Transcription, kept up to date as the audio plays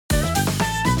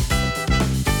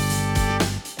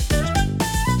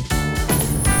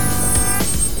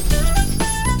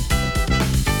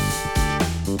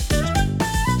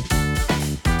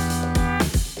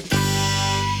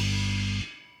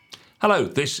Hello,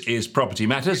 this is Property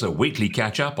Matters, a weekly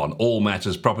catch-up on all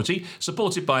matters property,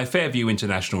 supported by Fairview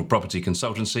International Property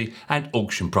Consultancy and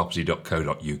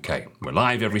auctionproperty.co.uk. We're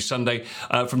live every Sunday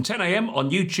from 10 a.m. on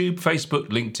YouTube, Facebook,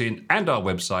 LinkedIn and our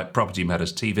website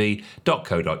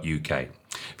propertymatterstv.co.uk.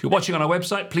 If you're watching on our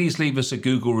website, please leave us a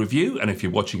Google review, and if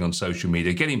you're watching on social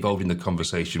media, get involved in the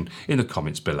conversation in the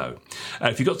comments below.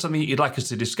 If you've got something you'd like us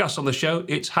to discuss on the show,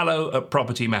 it's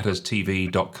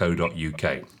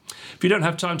hello@propertymatterstv.co.uk. If you don't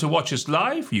have time to watch us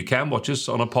live, you can watch us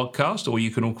on a podcast, or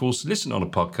you can, of course, listen on a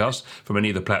podcast from any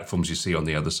of the platforms you see on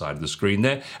the other side of the screen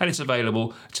there. And it's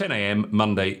available 10 a.m.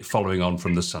 Monday, following on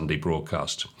from the Sunday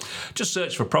broadcast. Just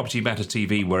search for Property Matters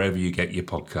TV wherever you get your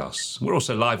podcasts. We're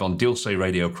also live on Dilsey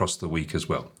Radio across the week as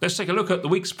well. Let's take a look at the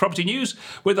week's property news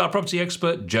with our property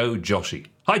expert, Joe Joshi.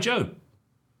 Hi, Joe.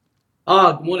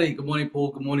 Good morning. Good morning,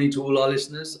 Paul. Good morning to all our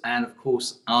listeners and, of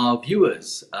course, our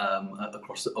viewers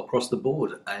across the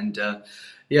board. And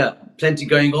plenty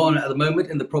going on at the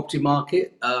moment in the property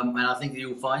market. And I think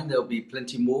you'll find there'll be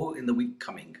plenty more in the week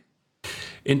coming.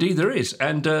 Indeed, there is.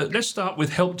 And let's start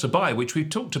with Help to Buy, which we've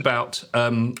talked about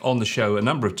on the show a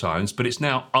number of times, but it's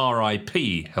now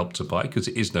RIP Help to Buy because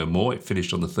it is no more. It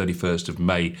finished on the 31st of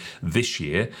May this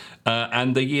year.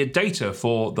 And the year data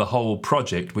for the whole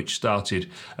project, which started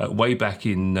way back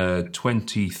in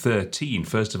 2013,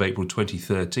 1st of April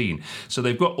 2013. So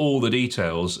they've got all the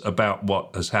details about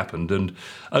what has happened. And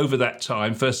over that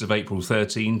time, 1st of April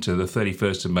 13 to the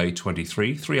 31st of May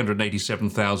 23,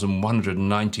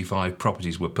 387,195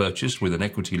 properties were purchased with an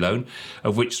equity loan,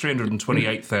 of which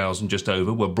 328,000, just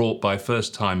over, were brought by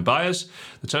first-time buyers.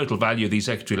 The total value of these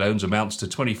equity loans amounts to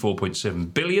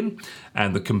 24.7 billion,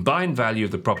 and the combined value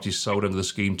of the properties sold under the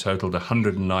scheme totaled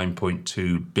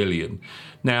 109.2 billion.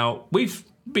 Now, we've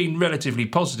been relatively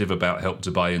positive about Help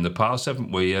to Buy in the past,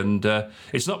 haven't we? And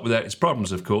it's not without its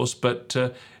problems, of course, but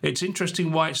it's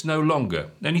interesting why it's no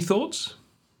longer. Any thoughts?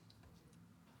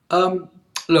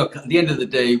 Look, at the end of the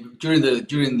day, during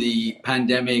the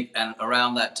pandemic and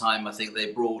around that time, I think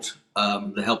they brought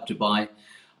the Help to Buy.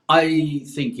 I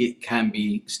think it can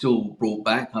be still brought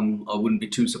back. I wouldn't be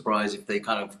too surprised if they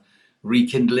kind of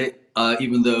rekindle it,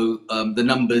 even though the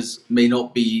numbers may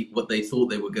not be what they thought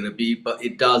they were going to be, but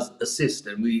it does assist.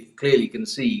 And we clearly can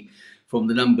see from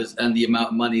the numbers and the amount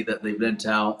of money that they've lent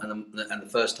out and the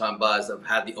first-time buyers that have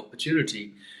had the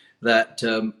opportunity that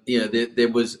there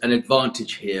was an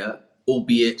advantage here,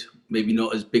 albeit maybe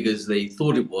not as big as they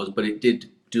thought it was, but it did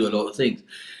do a lot of things.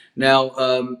 Now,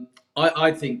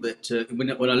 I think that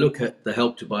when I look at the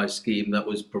Help to Buy scheme that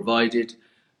was provided,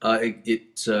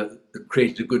 it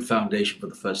created a good foundation for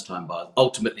the first-time buyers.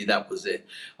 Ultimately, that was it.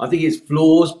 I think its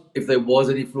flaws, if there was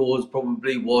any flaws,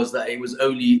 probably was that it was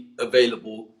only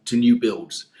available to new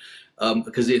builds.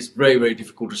 Because it's very, very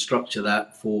difficult to structure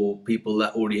that for people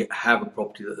that already have a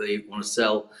property that they want to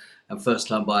sell and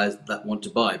first-time buyers that want to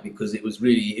buy, because it was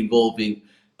really involving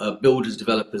builders,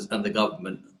 developers and the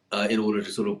government in order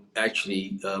to sort of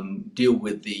actually deal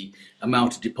with the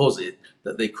amount of deposit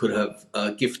that they could have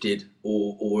gifted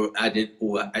or added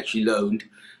or actually loaned,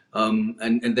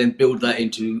 and then build that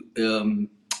into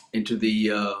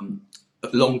the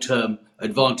long-term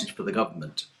advantage for the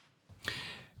government.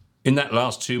 In that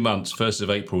last 2 months, 1st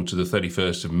of April to the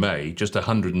 31st of May, just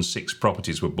 106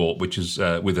 properties were bought, which is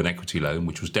with an equity loan,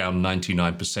 which was down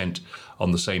 99%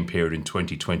 on the same period in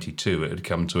 2022. It had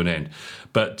come to an end.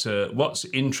 But what's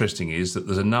interesting is that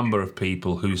there's a number of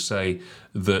people who say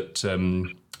that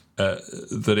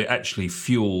that it actually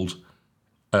fueled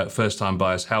first-time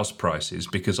buyers' house prices,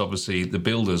 because obviously the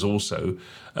builders also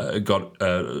got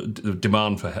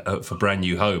demand for brand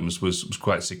new homes was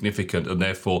quite significant, and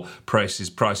therefore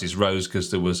prices rose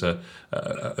because there was a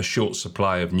short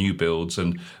supply of new builds,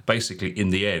 and basically in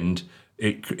the end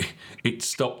it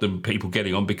stopped people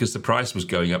getting on because the price was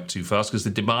going up too fast because the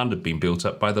demand had been built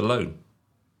up by the loan.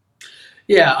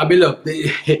 Yeah, I mean, look,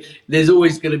 there's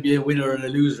always going to be a winner and a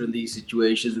loser in these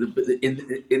situations.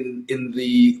 In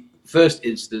the first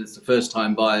instance, the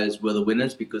first-time buyers were the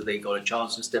winners because they got a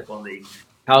chance to step on the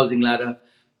housing ladder.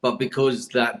 But because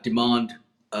that demand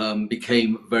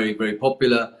became very, very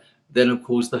popular, then, of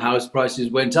course, the house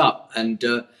prices went up. And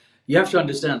you have to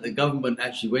understand the government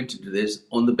actually went into this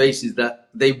on the basis that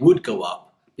they would go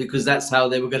up because that's how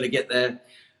they were going to get their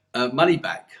money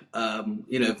back.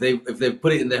 If they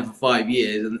put it in there for 5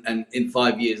 years and in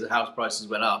 5 years the house prices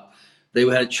went up, they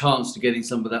had a chance to getting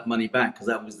some of that money back because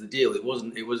that was the deal. It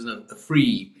wasn't a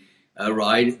free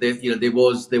ride. There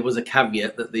was a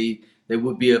caveat that there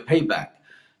would be a payback.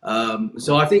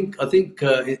 So I think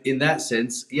in that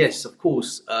sense, yes, of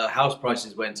course, house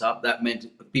prices went up. That meant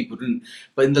people didn't.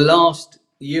 But in the last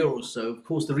year or so, of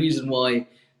course, the reason why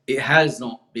it has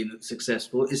not been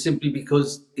successful is simply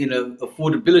because,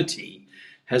 affordability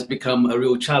has become a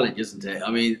real challenge, isn't it? I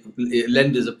mean,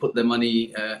 lenders have put their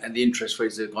money, and the interest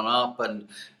rates have gone up, and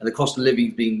the cost of living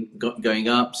has been going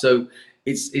up. So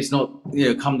it's not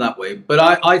come that way. But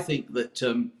I think that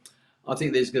I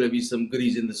think there's going to be some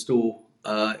goodies in the store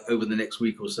over the next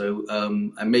week or so,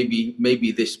 and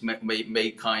maybe this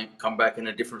may come back in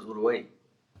a different sort of way.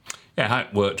 Yeah, how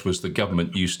it worked was the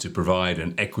government used to provide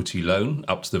an equity loan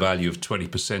up to the value of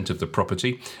 20% of the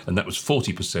property, and that was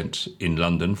 40% in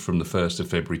London from the 1st of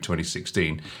February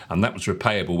 2016, and that was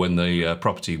repayable when the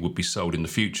property would be sold in the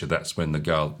future. That's when the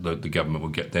government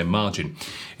would get their margin.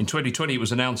 In 2020, it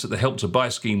was announced that the Help to Buy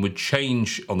scheme would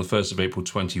change on the 1st of April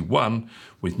 21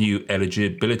 with new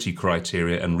eligibility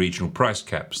criteria and regional price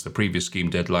caps. The previous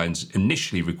scheme deadlines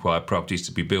initially required properties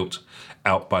to be built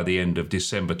out by the end of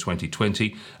December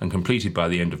 2020 and completed by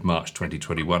the end of March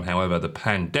 2021. However, the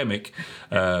pandemic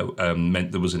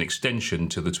meant there was an extension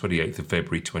to the 28th of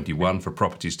February 21 for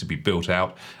properties to be built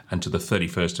out and to the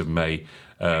 31st of May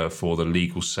for the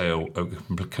legal sale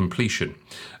completion.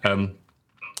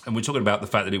 And we're talking about the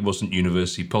fact that it wasn't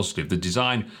universally positive. The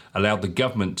design allowed the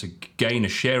government to gain a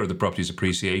share of the property's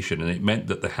appreciation, and it meant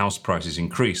that the house prices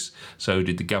increased. So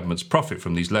did the government's profit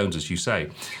from these loans, as you say.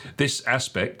 This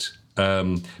aspect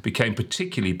became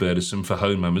particularly burdensome for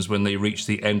homeowners when they reached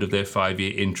the end of their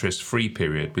 5-year interest-free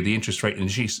period, with the interest rate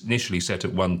initially set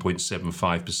at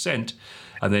 1.75%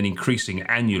 and then increasing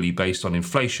annually based on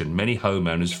inflation. Many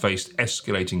homeowners faced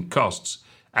escalating costs,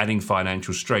 adding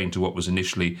financial strain to what was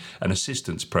initially an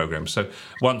assistance program. So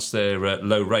once their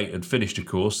low rate had finished, of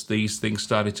course, these things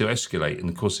started to escalate, and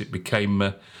of course it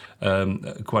became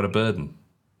quite a burden.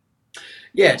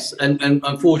 Yes, and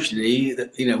unfortunately,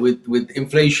 with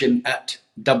inflation at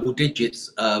double digits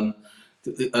in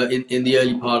the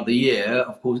early part of the year,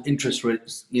 of course, interest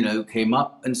rates came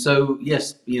up, and so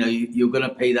yes, you're going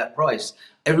to pay that price.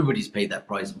 Everybody's paid that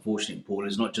price, unfortunately, Paul.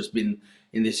 It's not just been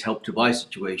in this Help to Buy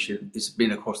situation; it's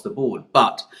been across the board.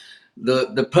 But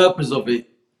the purpose of it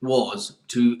was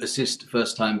to assist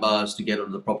first-time buyers to get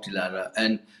on the property ladder,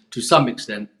 and to some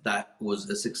extent, that was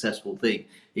a successful thing.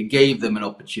 It gave them an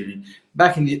opportunity.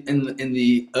 Back in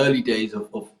the early days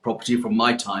of property, from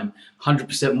my time,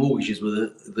 100% mortgages were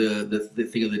the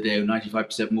thing of the day, or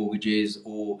 95% mortgages,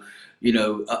 or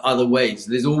other ways.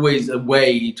 There's always a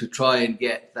way to try and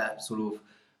get that sort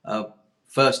of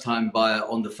first-time buyer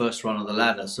on the first run of the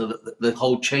ladder, so that the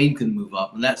whole chain can move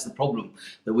up. And that's the problem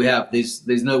that we have.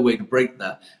 There's no way to break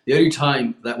that. The only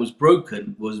time that was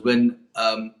broken was when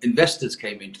investors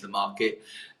came into the market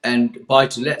and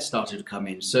buy-to-let started to come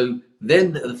in. So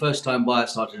then the first-time buyer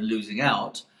started losing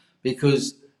out,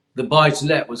 because the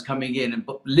buy-to-let was coming in and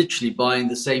literally buying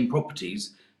the same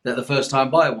properties that the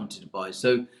first-time buyer wanted to buy.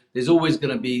 So there's always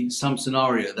going to be some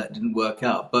scenario that didn't work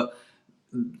out. But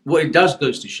what it does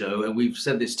goes to show, and we've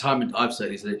said this I've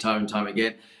said this time and time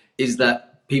again, is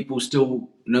that people still,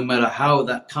 no matter how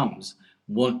that comes,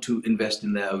 want to invest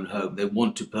in their own home. They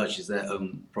want to purchase their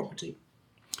own property.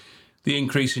 The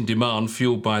increase in demand,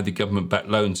 fueled by the government-backed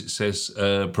loans, it says,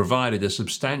 provided a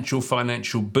substantial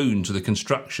financial boon to the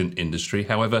construction industry.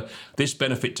 However, this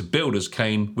benefit to builders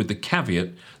came with the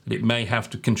caveat that it may have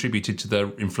to contributed to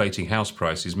their inflating house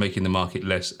prices, making the market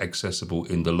less accessible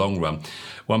in the long run.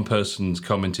 One person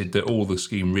commented that all the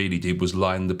scheme really did was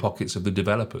line the pockets of the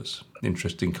developers.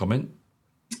 Interesting comment.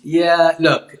 Yeah,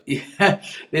 look,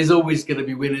 there's always going to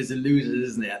be winners and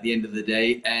losers, isn't it, at the end of the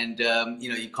day? And,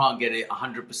 you can't get it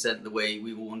 100% the way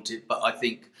we want it. But I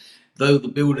think, though the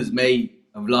builders may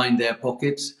have lined their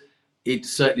pockets, it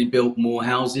certainly built more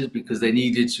houses because they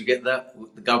needed to get that.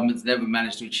 The government's never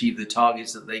managed to achieve the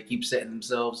targets that they keep setting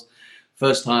themselves.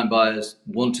 First-time buyers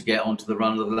want to get onto the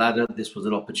run of the ladder. This was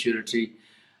an opportunity.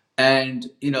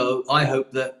 And, I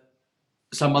hope that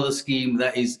some other scheme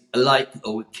that is alike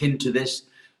or akin to this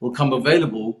will come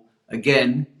available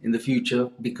again in the future,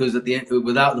 because at the end,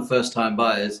 without the first-time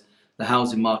buyers, the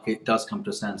housing market does come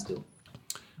to a standstill.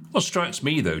 What strikes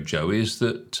me, though, Joe, is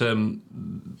that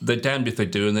they're damned if they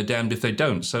do and they're damned if they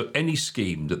don't. So any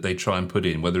scheme that they try and put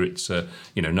in, whether it's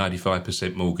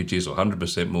 95% mortgages or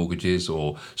 100% mortgages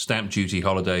or stamp duty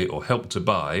holiday or Help to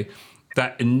Buy,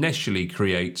 that initially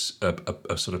creates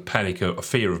a sort of panic, a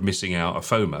fear of missing out, a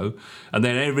FOMO, and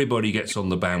then everybody gets on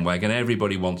the bandwagon.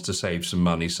 Everybody wants to save some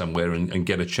money somewhere and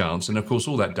get a chance. And of course,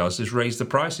 all that does is raise the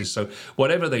prices. So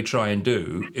whatever they try and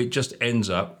do, it just ends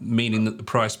up meaning that the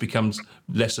price becomes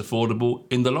less affordable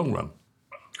in the long run.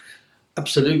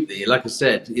 Absolutely. Like I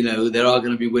said, there are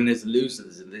going to be winners and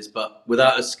losers in this, but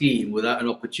without a scheme, without an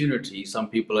opportunity, some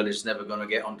people are just never going to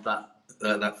get onto that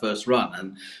first run,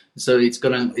 and so it's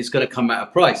gonna come at a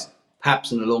price.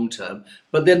 perhaps in the long term.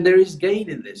 But then there is gain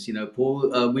in this,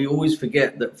 Paul. We always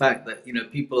forget the fact that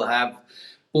people have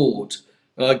bought.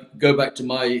 Go back to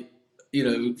my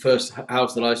first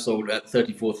house that I sold at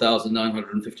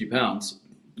 £34,950.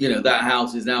 That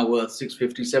house is now worth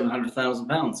 650,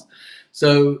 £700,000.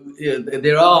 So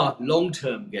there are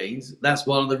long-term gains. That's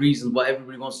one of the reasons why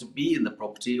everybody wants to be in the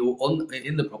property or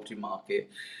in the property market.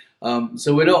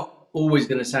 So we're not always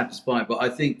going to satisfy, but I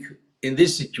think in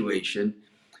this situation,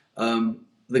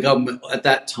 the government at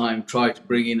that time tried to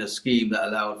bring in a scheme that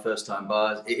allowed first-time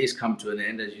buyers. It has come to an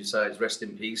end, as you say. It's rest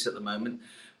in peace at the moment.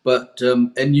 But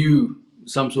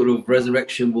some sort of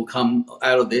resurrection will come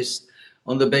out of this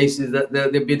on the basis that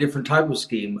there'll be a different type of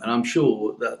scheme, and I'm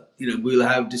sure that we'll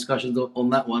have discussions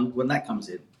on that one when that comes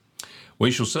in.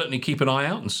 We shall certainly keep an eye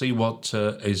out and see what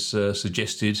is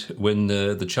suggested when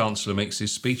the Chancellor makes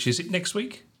his speech. Is it next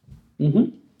week?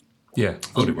 Mm-hmm. Yeah,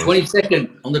 on the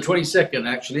 22nd. On the 22nd,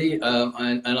 actually,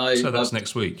 So that's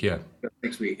next week, yeah.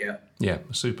 Next week, yeah. Yeah,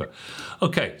 super.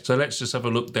 Okay, so let's just have a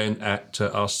look then at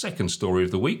our second story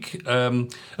of the week.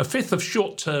 A fifth of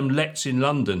short-term lets in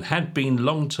London had been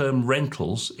long-term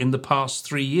rentals in the past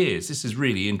 3 years. This is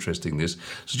really interesting, this,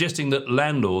 suggesting that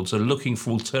landlords are looking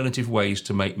for alternative ways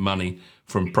to make money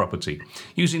from property.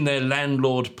 Using their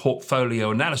landlord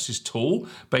portfolio analysis tool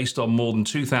based on more than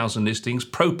 2,000 listings,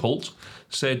 Propult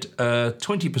said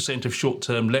 20% of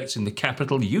short-term lets in the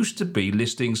capital used to be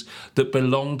listings that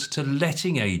belonged to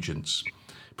letting agents.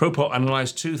 Propult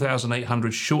analysed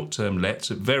 2,800 short-term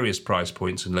lets at various price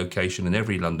points and location in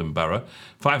every London borough.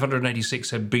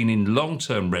 586 had been in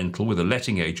long-term rental with a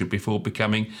letting agent before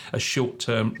becoming a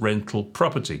short-term rental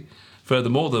property.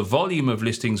 Furthermore, the volume of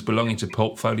listings belonging to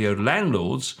portfolio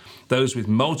landlords, those with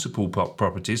multiple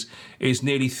properties, is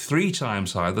nearly 3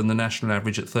 times higher than the national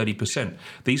average at 30%.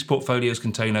 These portfolios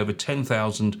contain over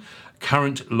 10,000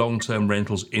 current long-term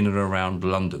rentals in and around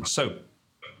London. So,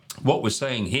 what we're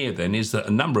saying here then is that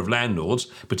a number of landlords,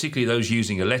 particularly those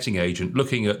using a letting agent,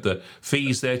 looking at the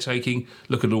fees they're taking,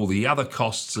 look at all the other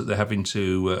costs that they're having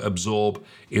to absorb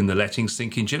in the lettings,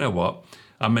 thinking, do you know what?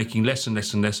 I'm making less and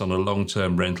less and less on a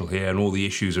long-term rental here and all the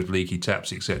issues of leaky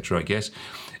taps, etc., I guess.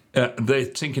 They're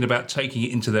thinking about taking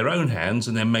it into their own hands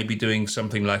and then maybe doing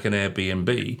something like an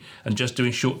Airbnb and just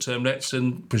doing short-term lets,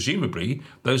 and presumably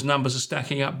those numbers are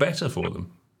stacking up better for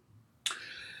them.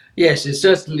 Yes, it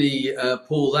certainly,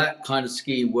 Paul, that kind of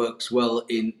scheme works well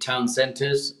in town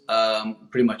centres,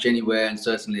 pretty much anywhere, and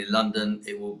certainly in London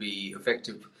it will be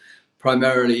effective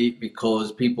primarily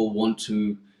because people want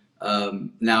to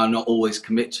now not always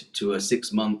commit to a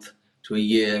 6 month to a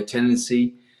year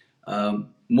tenancy.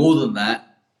 More than that,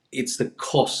 it's the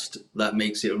cost that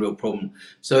makes it a real problem.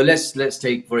 So let's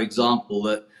take, for example,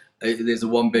 that there's a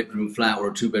 1-bedroom flat or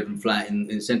a 2-bedroom flat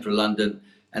in central London,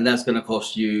 and that's going to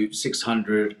cost you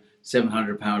 £600,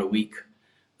 £700 a week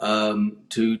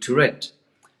to rent.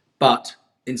 But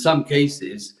in some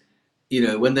cases,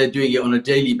 when they're doing it on a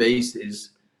daily basis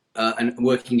and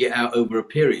working it out over a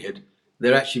period,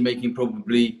 they're actually making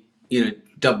probably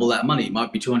double that money. It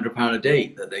might be £200 a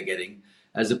day that they're getting,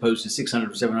 as opposed to £600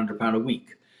 or £700 a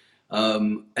week.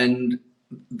 And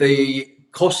the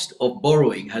cost of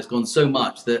borrowing has gone so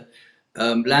much that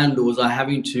landlords are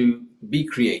having to be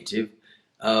creative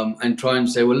and try and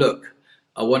say, well, look,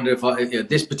 I wonder if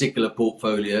this particular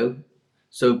portfolio.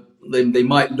 So they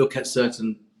might look at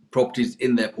certain properties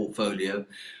in their portfolio,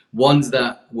 ones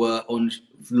that were on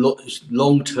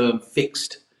long-term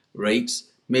fixed rates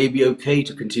may be okay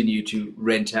to continue to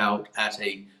rent out at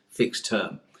a fixed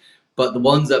term. But the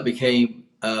ones that became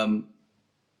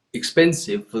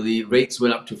expensive, for the rates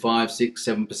went up to 5, 6,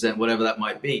 7%, whatever that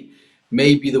might be,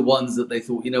 maybe the ones that they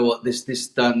thought,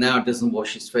 this now doesn't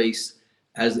wash its face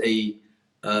as a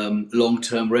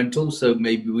long-term rental, so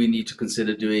maybe we need to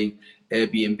consider doing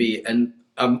Airbnb. And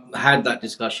I've had that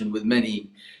discussion with many.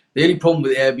 The only problem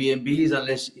with Airbnb is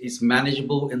unless it's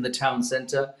manageable in the town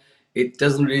centre, it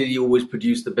doesn't really always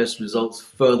produce the best results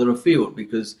further afield,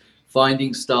 because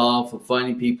finding staff or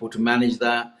finding people to manage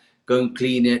that, go and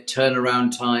clean it,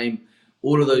 turnaround time,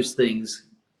 all of those things,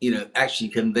 actually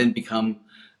can then become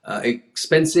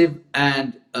expensive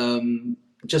and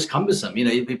just cumbersome.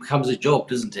 It becomes a job,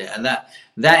 doesn't it? And that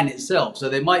in itself, so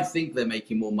they might think they're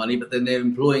making more money, but then they're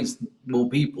employing more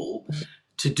people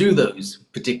to do those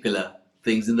particular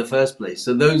things in the first place.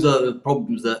 So those are the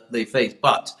problems that they face.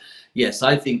 But yes,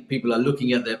 I think people are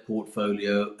looking at their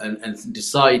portfolio and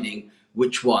deciding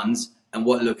which ones and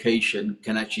what location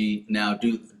can actually now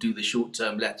do the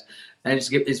short-term let. And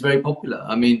it's very popular.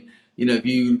 I mean, if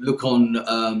you look on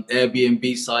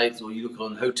Airbnb sites or you look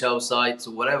on hotel sites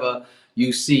or whatever,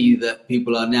 you see that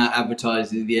people are now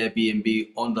advertising the Airbnb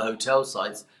on the hotel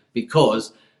sites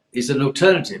because it's an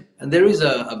alternative. And there is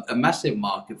a massive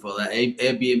market for that.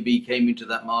 Airbnb came into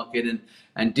that market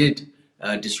and did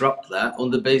disrupt that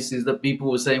on the basis that people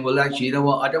were saying, well, actually, you know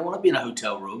what? I don't want to be in a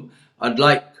hotel room. I'd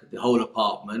like the whole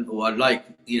apartment, or I'd like,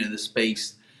 the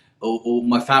space, or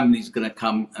my family's going to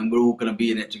come and we're all going to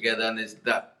be in it together. And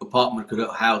that apartment could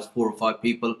house 4 or 5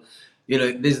 people.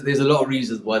 There's a lot of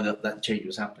reasons why that change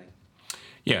was happening.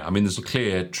 Yeah, I mean, there's a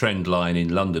clear trend line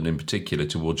in London in particular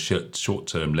towards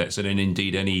short-term lets, and in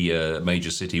indeed any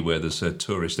major city where there's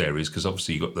tourist areas, because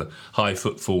obviously you've got the high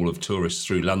footfall of tourists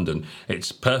through London.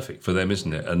 It's perfect for them,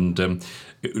 isn't it? And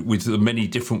with the many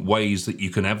different ways that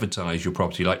you can advertise your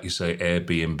property, like you say,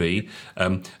 Airbnb,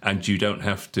 and you don't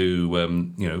have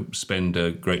to, spend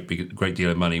a great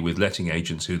deal of money with letting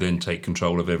agents who then take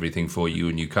control of everything for you,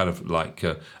 and you kind of like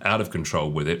out of control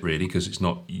with it, really, because it's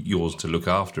not yours to look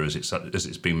after as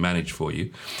it's being managed for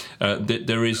you.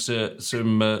 There is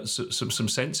some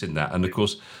sense in that, and of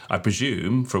course, I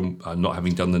presume from not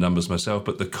having done the numbers myself,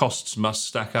 but the costs must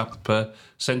stack up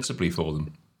sensibly for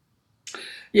them.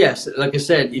 Yes, like I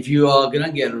said, if you are going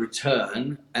to get a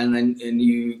return and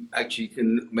you actually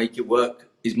can make it work,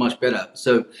 is much better.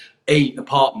 So, a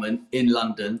apartment in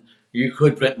London, you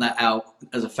could rent that out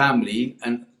as a family,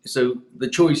 and so the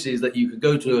choice is that you could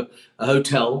go to a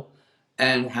hotel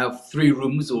and have 3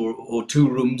 rooms or 2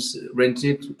 rooms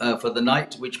rented for the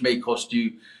night, which may cost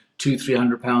you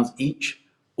 £200-300 each,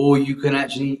 or you can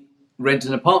actually rent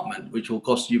an apartment, which will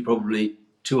cost you probably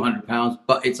 £200,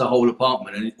 but it's a whole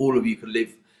apartment, and all of you can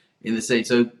live in the same.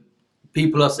 So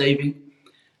people are saving,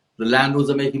 the landlords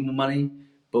are making more money,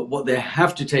 but what they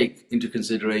have to take into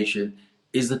consideration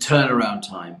is the turnaround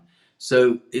time.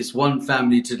 So it's one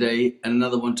family today and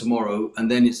another one tomorrow, and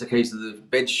then it's a case of the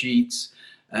bed sheets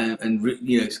and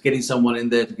it's getting someone in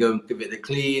there to go and give it a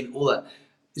clean, all that.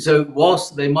 So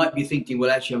whilst they might be thinking, well,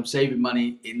 actually, I'm saving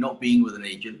money in not being with an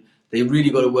agent, they really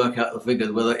got to work out the figures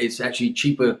whether it's actually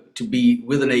cheaper to be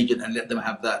with an agent and let them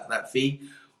have that fee,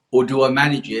 or do I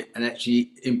manage it and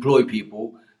actually employ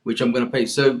people, which I'm going to pay.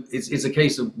 So it's a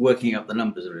case of working out the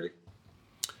numbers, really.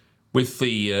 With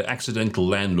the accidental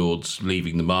landlords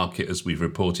leaving the market, as we've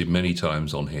reported many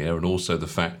times on here, and also the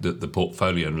fact that the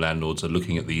portfolio landlords are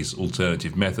looking at these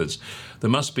alternative methods, there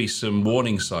must be some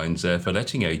warning signs there for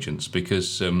letting agents,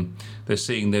 because they're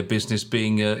seeing their business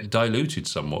being diluted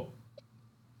somewhat.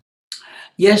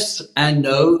 Yes and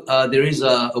no. There is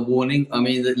a warning. I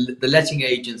mean, the letting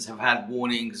agents have had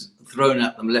warnings thrown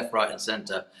at them left, right, and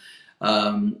centre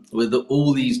with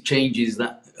all these changes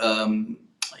that the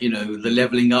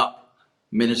levelling up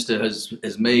minister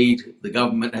has made, the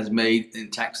government has made in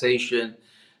taxation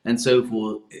and so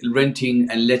forth. Renting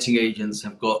and letting agents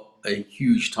have got a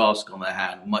huge task on their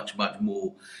hand, much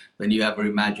more than you ever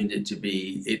imagined it to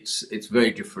be. It's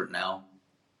very different now.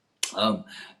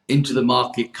 Into the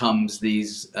market comes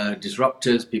these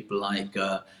disruptors, people like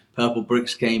Purple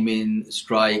Bricks came in,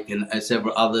 Strike, and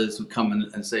several others who come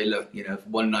and say, look, for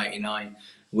 $199,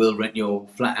 we'll rent your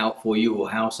flat out for you or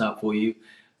house out for you.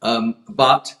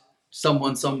 But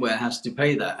someone somewhere has to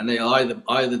pay that, and they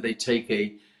either they take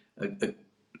an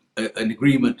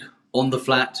agreement on the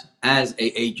flat as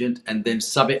a agent and then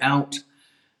sub it out,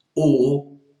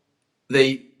 or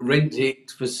they rent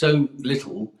it for so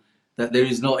little that there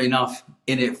is not enough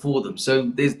in it for them.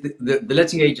 So there's the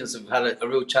letting agents have had a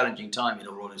real challenging time, in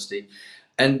all honesty,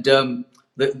 and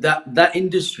that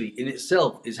industry in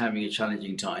itself is having a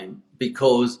challenging time,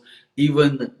 because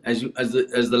even as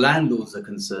the landlords are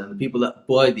concerned, the people that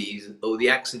buy these, or the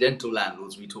accidental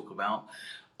landlords we talk about,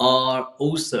 are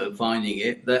also finding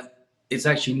it that it's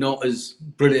actually not as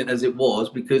brilliant as it was,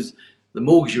 because the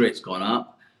mortgage rate's gone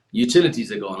up,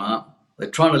 utilities have gone up. They're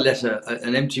trying to let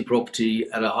an empty property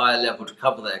at a higher level to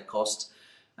cover their costs,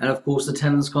 and of course the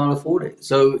tenants can't afford it.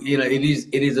 So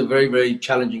it is a very, very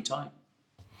challenging time.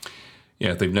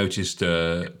 Yeah, they've noticed,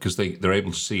 because they're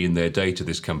able to see in their data,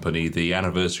 this company, the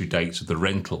anniversary dates of the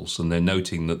rentals, and they're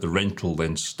noting that the rental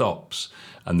then stops,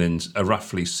 and then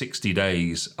roughly 60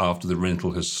 days after the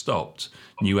rental has stopped,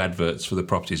 new adverts for the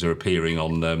properties are appearing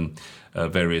on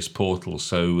various portals.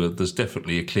 So there's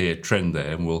definitely a clear trend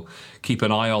there, and we'll keep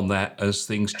an eye on that as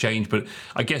things change. But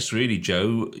I guess really,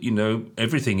 Joe,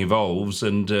 everything evolves,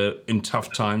 and in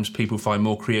tough times, people find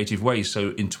more creative ways.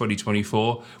 So in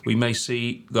 2024, we may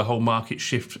see the whole market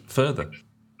shift further.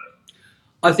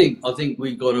 I think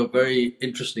we've got a very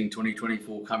interesting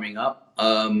 2024 coming up.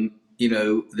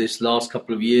 This last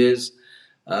couple of years,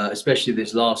 especially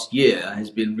this last year, has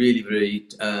been really, very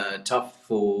tough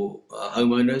for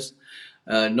homeowners.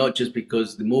 Not just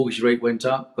because the mortgage rate went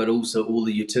up, but also all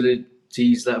the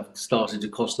utilities that have started to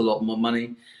cost a lot more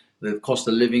money, the cost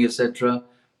of living, etc.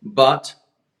 But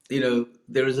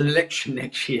there is an election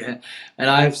next year, and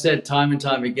I have said time and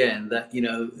time again that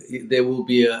there will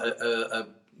be a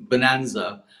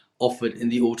bonanza offered in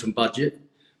the autumn budget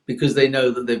because they know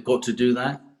that they've got to do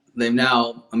that. They've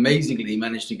now amazingly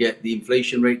managed to get the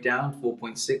inflation rate down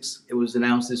 4.6. It was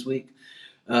announced this week.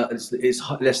 It's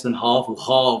less than half or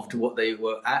halved what they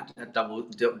were at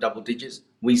double digits.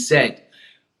 We said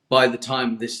by the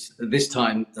time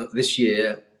this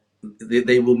year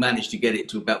they will manage to get it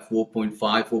to about 4.5,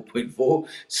 4.4.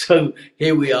 So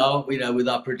here we are, with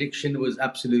our prediction was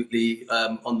absolutely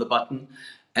on the button.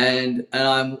 And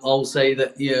I'll say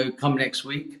that, come next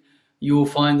week, you will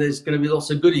find there's going to be lots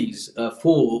of goodies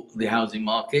for the housing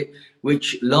market,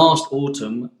 which last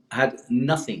autumn had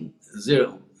nothing,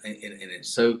 zero in it.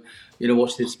 So,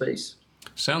 watch this space.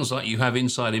 Sounds like you have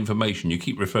inside information. You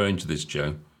keep referring to this,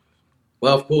 Joe.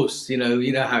 Well, of course, you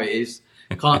know how it is.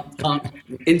 Can't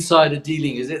insider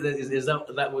dealing, is it? Is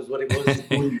that was what it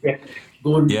was?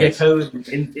 Gordon Yes. Gecko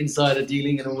and insider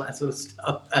dealing and all that sort of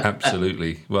stuff.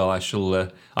 Absolutely. Well, I shall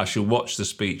watch the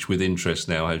speech with interest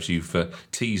now, as you've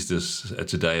teased us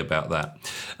today about that.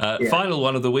 Final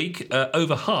one of the week.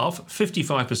 Over half,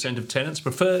 55% of tenants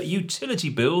prefer utility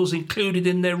bills included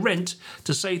in their rent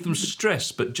to save them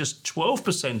stress, but just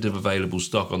 12% of available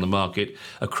stock on the market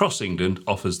across England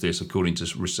offers this, according to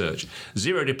research.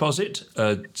 Zero Deposit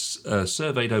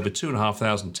surveyed over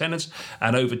 2,500 tenants,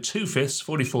 and over 2/5,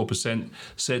 44%,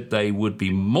 said they would be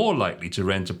more likely to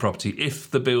rent a property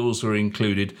if the bills were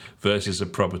included versus a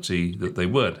property that they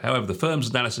weren't. However, the firm's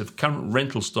analysis of current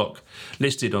rental stock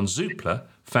listed on Zoopla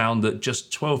found that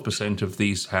just 12% of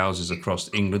these houses across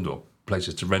England, or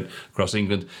places to rent across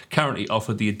England, currently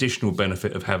offer the additional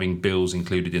benefit of having bills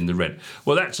included in the rent.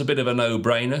 Well, that's a bit of a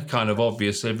no-brainer, kind of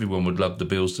obvious. Everyone would love the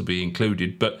bills to be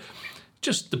included, but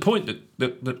just the point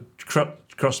that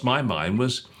crossed my mind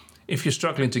was, if you're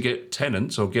struggling to get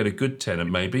tenants or get a good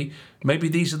tenant, maybe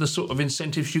these are the sort of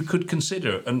incentives you could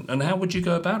consider. And how would you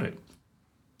go about it?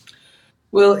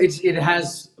 Well, it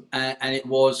has, and it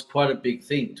was quite a big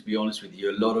thing, to be honest with you.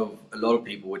 A lot of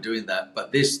people were doing that,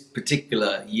 but this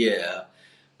particular year,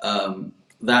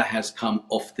 that has come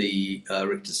off the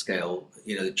Richter scale.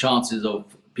 The chances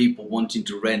of people wanting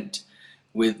to rent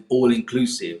with all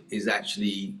inclusive is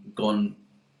actually gone.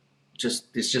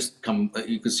 It's just come.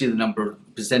 You can see the number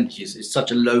of percentages. It's such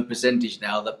a low percentage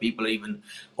now that people are even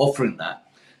offering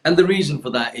that. And the reason for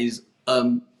that is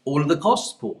all of the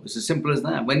costs, Paul. It's as simple as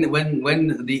that. When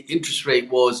the interest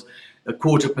rate was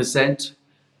 0.25%,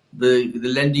 the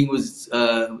lending was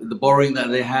the borrowing that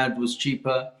they had was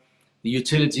cheaper. The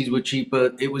utilities were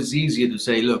cheaper. It was easier to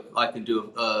say, look, I can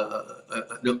do a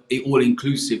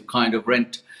all-inclusive kind of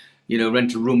rent.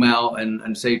 Rent a room out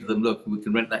and say to them, look, we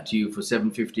can rent that to you for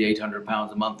 £750,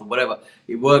 £800 a month or whatever.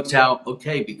 It worked out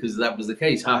okay because that was the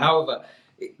case. However,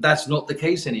 that's not the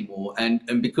case anymore.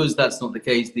 And because that's not the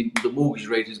case, the mortgage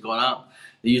rate has gone up,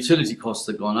 the utility costs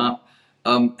have gone up,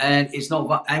 and it's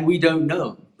not. And we don't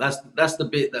know. That's the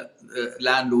bit that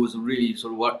landlords are really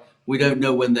sort of what we don't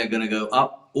know when they're going to go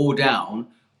up or down,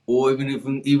 or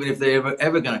even if they're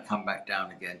ever going to come back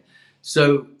down again.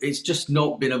 So it's just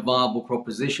not been a viable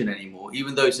proposition anymore,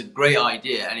 even though it's a great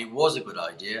idea, and it was a good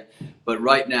idea. But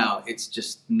right now, it's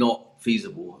just not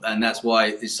feasible. And that's why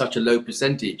it's such a low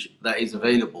percentage that is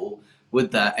available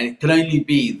with that. And it can only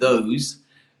be those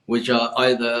which are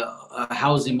either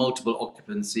housing multiple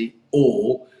occupancy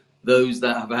or those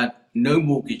that have had no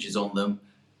mortgages on them.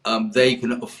 They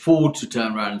can afford to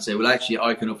turn around and say, well, actually,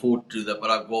 I can afford to do that, but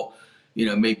I've got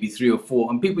maybe 3 or 4.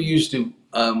 And people used to,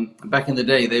 back in the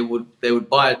day, they would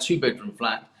buy a 2-bedroom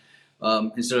flat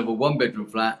instead of a 1-bedroom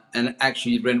flat, and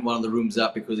actually rent one of the rooms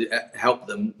out because it helped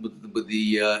them with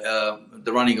the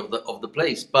running of the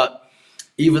place. But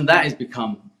even that has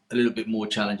become a little bit more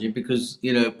challenging because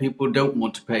people don't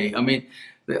want to pay. I mean,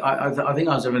 I think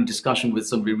I was having a discussion with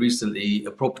somebody recently.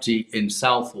 A property in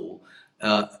Southall,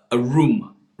 a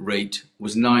room rate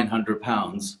was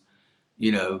 £900.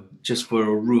 Just for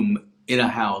a room in a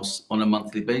house on a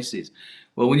monthly basis.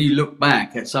 Well, when you look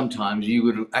back at sometimes you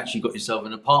would have actually got yourself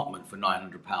an apartment for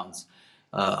 £900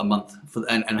 a month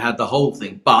and had the whole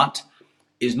thing. But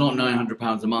it's not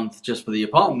 £900 a month just for the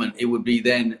apartment. It would be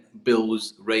then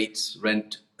bills, rates,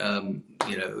 rent,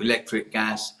 electric,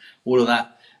 gas, all of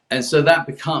that. And so that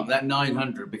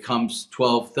 900 becomes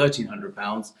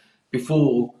 £1,200-1,300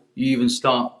 before you even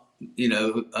start,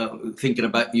 thinking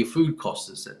about your food costs,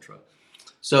 etc.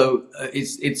 So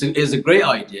it's a great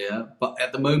idea, but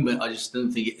at the moment I just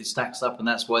don't think it stacks up, and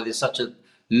that's why there's such a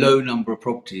low number of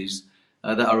properties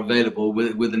that are available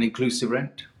with an inclusive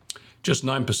rent. Just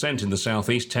 9% in the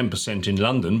southeast, 10% in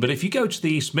London. But if you go to the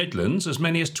East Midlands, as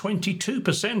many as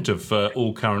 22% of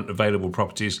all current available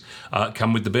properties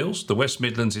come with the bills. The West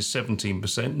Midlands is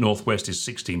 17%, Northwest is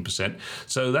 16%.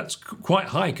 So that's quite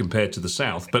high compared to the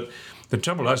south. But the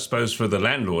trouble, I suppose, for the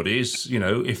landlord is,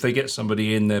 if they get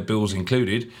somebody in, their bills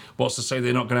included, what's to say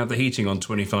they're not going to have the heating on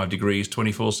 25 degrees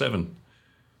 24/7?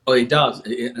 Oh, it does,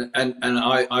 and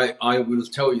I will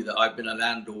tell you that I've been a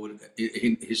landlord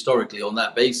historically on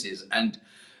that basis, and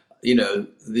the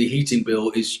heating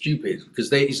bill is stupid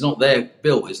because it's not their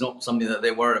bill. It's not something that they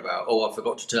worry about. Oh, I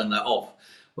forgot to turn that off.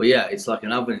 Well, yeah, it's like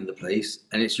an oven in the place,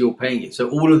 and you're paying it.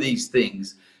 So all of these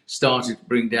things started to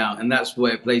bring down, and that's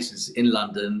where places in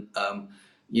London,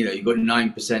 you've got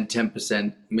 9%,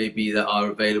 10% maybe that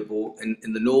are available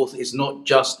in the north. It's not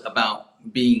just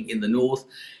about being in the north.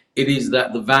 It is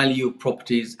that the value of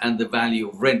properties and the value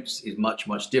of rents is much,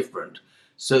 much different.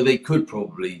 So they could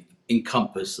probably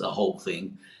encompass the whole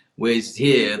thing. Whereas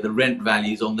here, the rent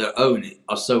values on their own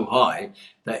are so high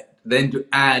that then to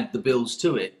add the bills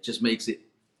to it just makes it,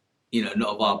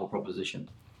 not a viable proposition.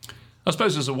 I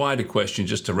suppose there's a wider question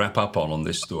just to wrap up on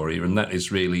this story, and that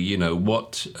is really,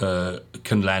 what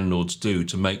can landlords do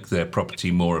to make their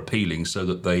property more appealing so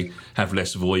that they have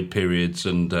less void periods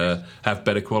and have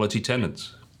better quality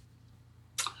tenants?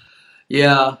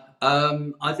 Yeah,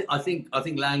 I think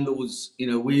landlords,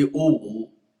 we all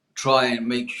try and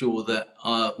make sure that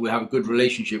we have a good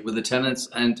relationship with the tenants,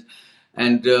 and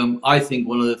I think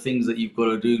one of the things that you've got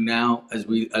to do now, as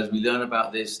we learn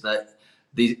about this, that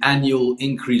these annual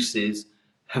increases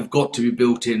have got to be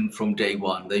built in from day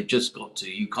one. They've just got to.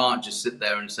 You can't just sit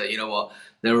there and say, you know what,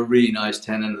 they're a really nice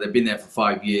tenant. They've been there for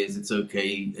 5 years. It's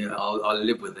okay. I'll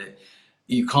live with it.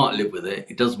 You can't live with it.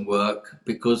 It doesn't work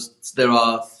because there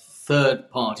are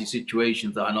third-party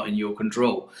situations that are not in your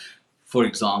control. For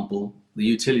example, the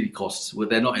utility costs, well,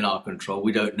 they're not in our control.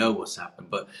 We don't know what's happened.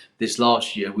 But this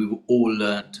last year, we all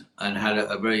learned and had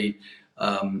a very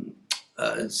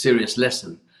serious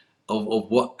lesson of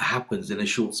what happens in a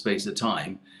short space of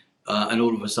time. And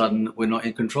all of a sudden, we're not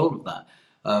in control of that.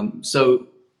 So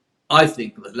I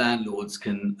think that landlords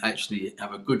can actually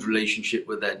have a good relationship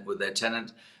with their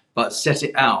tenant, but set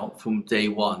it out from day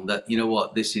one that,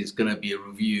 this is going to be a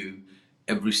review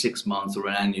every 6 months or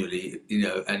annually,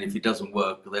 and if it doesn't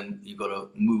work, then you've got to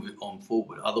move it on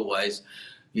forward. Otherwise,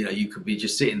 you could be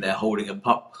just sitting there holding a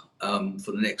pup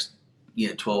for the next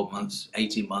 12 months,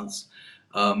 18 months,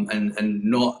 and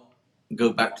not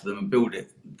go back to them and build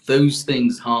it. Those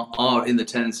things are in the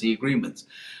tenancy agreements.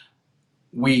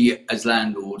 We as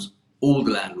landlords, all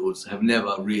the landlords, have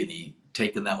never really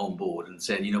taken that on board and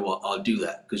said, you know what, I'll do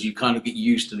that, because you kind of get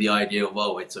used to the idea of,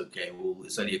 oh, it's okay, well,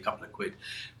 it's only a couple of quid,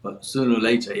 but sooner or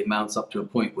later it mounts up to a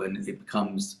point when it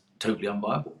becomes totally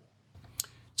unviable.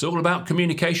 It's all about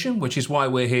communication, which is why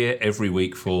we're here every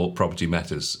week for Property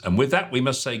Matters. And with that, we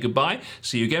must say goodbye.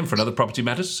 See you again for another Property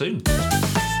Matters soon.